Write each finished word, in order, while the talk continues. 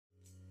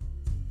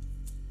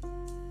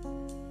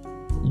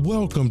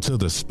Welcome to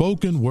the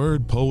Spoken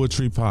Word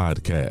Poetry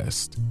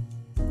Podcast.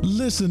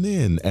 Listen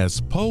in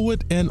as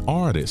poet and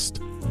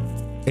artist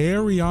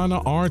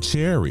Ariana R.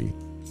 Cherry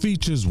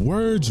features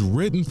words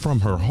written from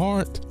her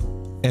heart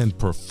and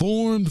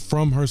performed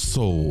from her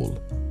soul.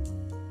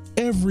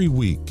 Every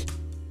week,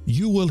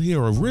 you will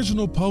hear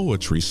original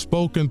poetry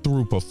spoken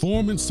through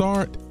performance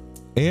art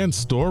and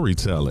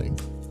storytelling.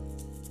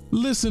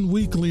 Listen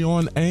weekly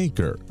on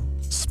Anchor,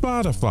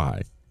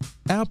 Spotify,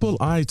 Apple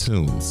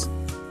iTunes,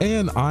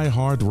 and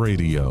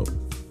iHeartRadio.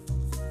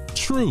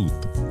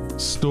 Truth,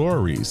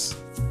 stories,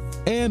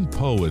 and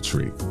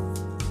poetry.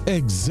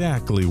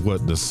 Exactly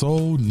what the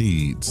soul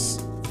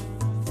needs.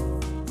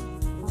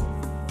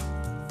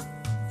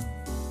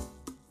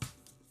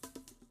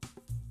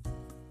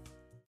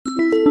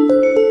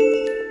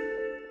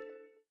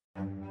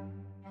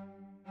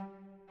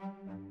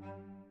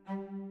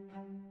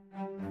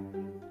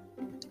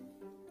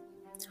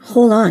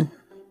 Hold on.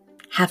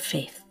 Have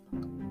faith.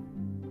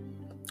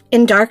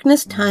 In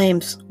darkness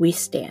times we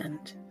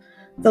stand.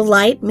 The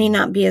light may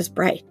not be as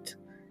bright,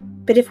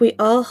 but if we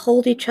all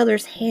hold each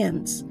other's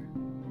hands,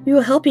 we will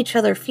help each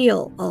other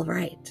feel all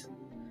right.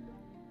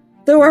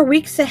 Though our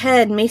weeks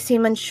ahead may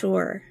seem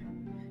unsure,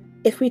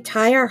 if we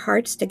tie our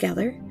hearts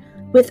together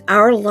with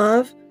our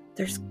love,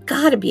 there's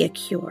gotta be a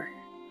cure.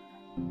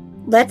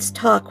 Let's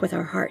talk with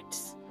our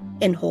hearts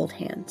and hold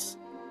hands.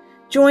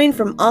 Join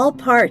from all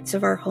parts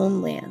of our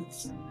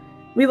homelands.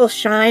 We will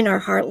shine our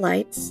heart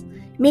lights,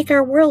 make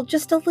our world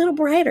just a little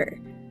brighter,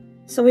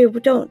 so we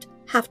don't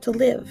have to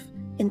live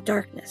in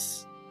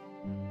darkness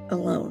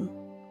alone.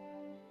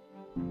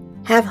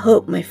 Have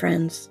hope, my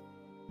friends.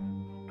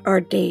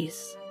 Our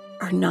days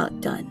are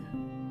not done.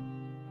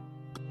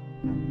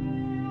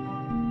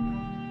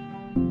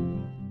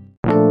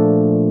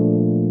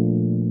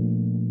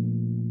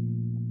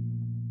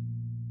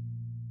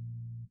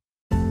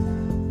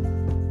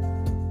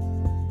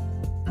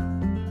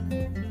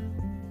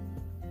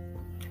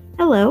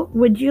 Hello,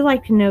 would you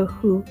like to know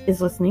who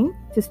is listening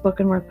to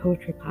Spoken Word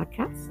Poetry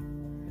Podcast?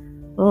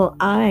 Well,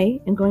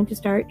 I am going to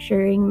start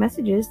sharing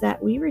messages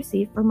that we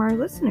receive from our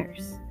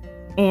listeners.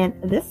 And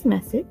this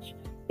message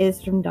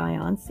is from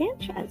Diane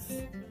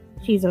Sanchez.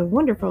 She's a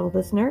wonderful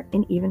listener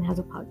and even has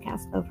a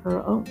podcast of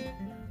her own.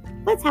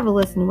 Let's have a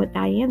listen to what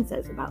Diane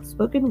says about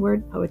Spoken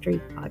Word Poetry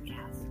Podcast.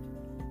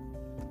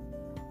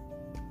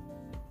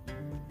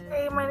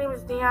 Hey, my name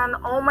is Dion.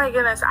 Oh my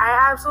goodness,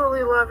 I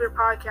absolutely love your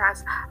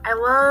podcast. I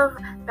love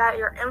that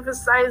you're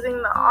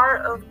emphasizing the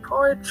art of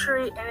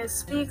poetry, and it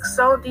speaks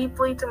so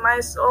deeply to my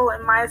soul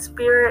and my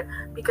spirit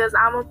because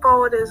I'm a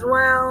poet as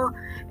well,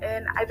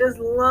 and I just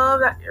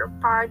love that your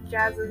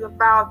podcast is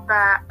about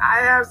that.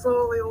 I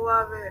absolutely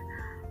love it.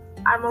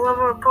 I'm a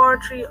lover of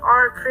poetry,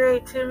 art,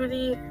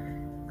 creativity,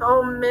 the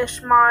whole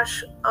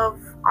mishmash of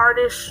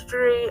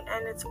artistry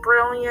and its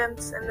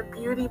brilliance and the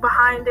beauty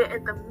behind it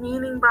and the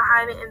meaning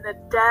behind it and the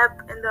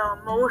depth and the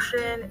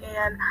emotion.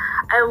 And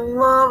I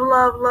love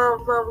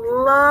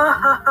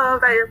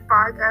that your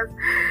podcast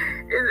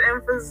is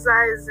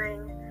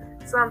emphasizing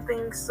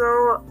something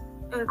so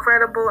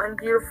incredible and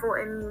beautiful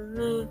and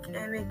unique,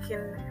 and it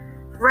can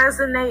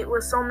resonate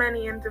with so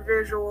many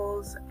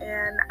individuals.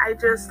 And I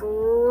just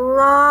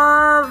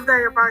love that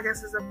your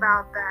podcast is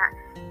about that.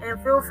 And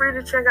feel free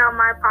to check out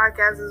my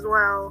podcast as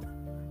well.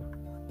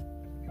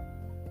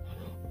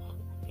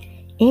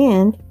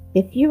 And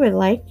if you would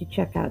like to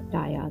check out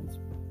Diane's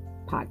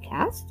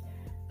podcast,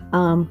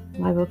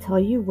 I will tell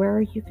you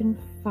where you can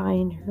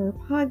find her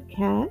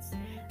podcast.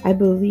 I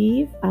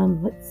believe,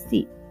 let's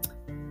see.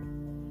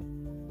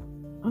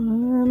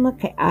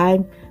 Okay,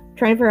 I'm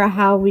trying to figure out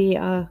how we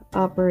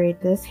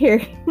operate this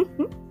here.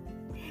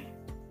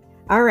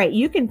 All right,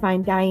 you can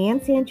find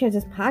Diane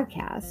Sanchez's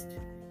podcast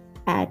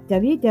at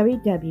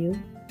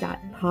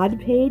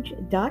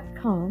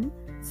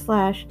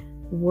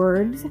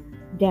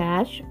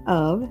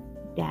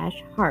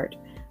www.podpage.com/words-of-heart.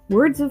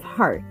 Words of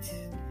Heart.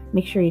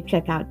 Make sure you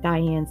check out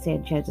Diane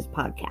Sanchez's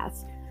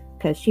podcast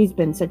because she's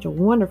been such a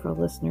wonderful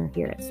listener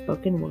here at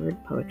Spoken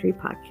Word Poetry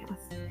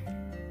Podcast.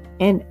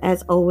 And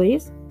as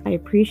always, I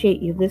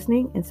appreciate you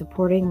listening and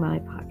supporting my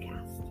podcast.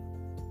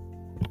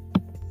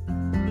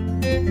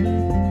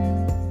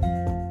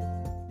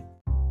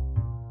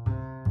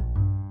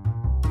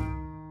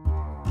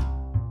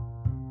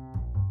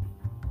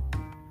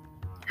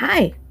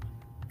 Hi,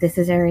 this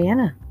is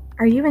Ariana.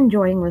 Are you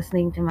enjoying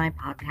listening to my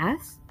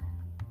podcast?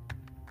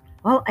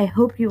 Well, I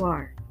hope you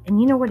are.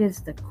 And you know what is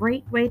the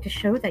great way to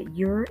show that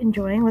you're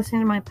enjoying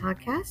listening to my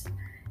podcast?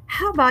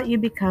 How about you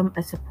become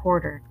a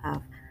supporter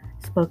of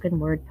Spoken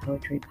Word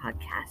Poetry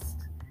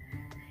Podcast?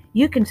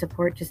 You can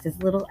support just as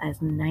little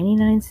as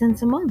 99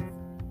 cents a month.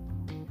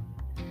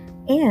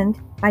 And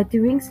by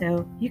doing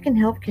so, you can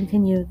help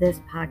continue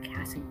this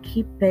podcast and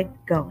keep it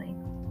going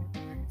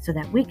so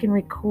that we can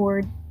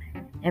record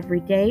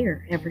every day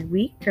or every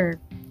week or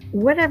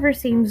whatever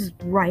seems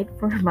right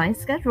for my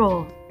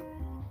schedule.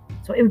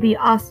 So it would be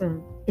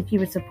awesome if you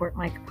would support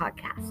my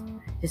podcast.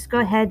 Just go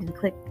ahead and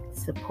click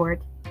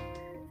support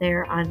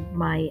there on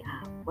my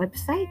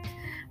website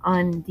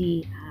on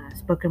the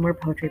Spoken Word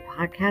Poetry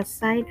podcast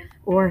site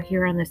or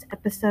here on this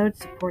episode,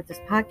 support this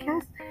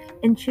podcast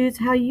and choose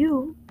how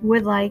you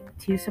would like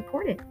to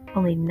support it.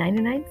 Only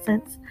 99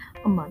 cents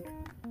a month.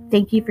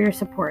 Thank you for your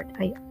support.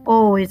 I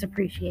always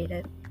appreciate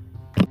it.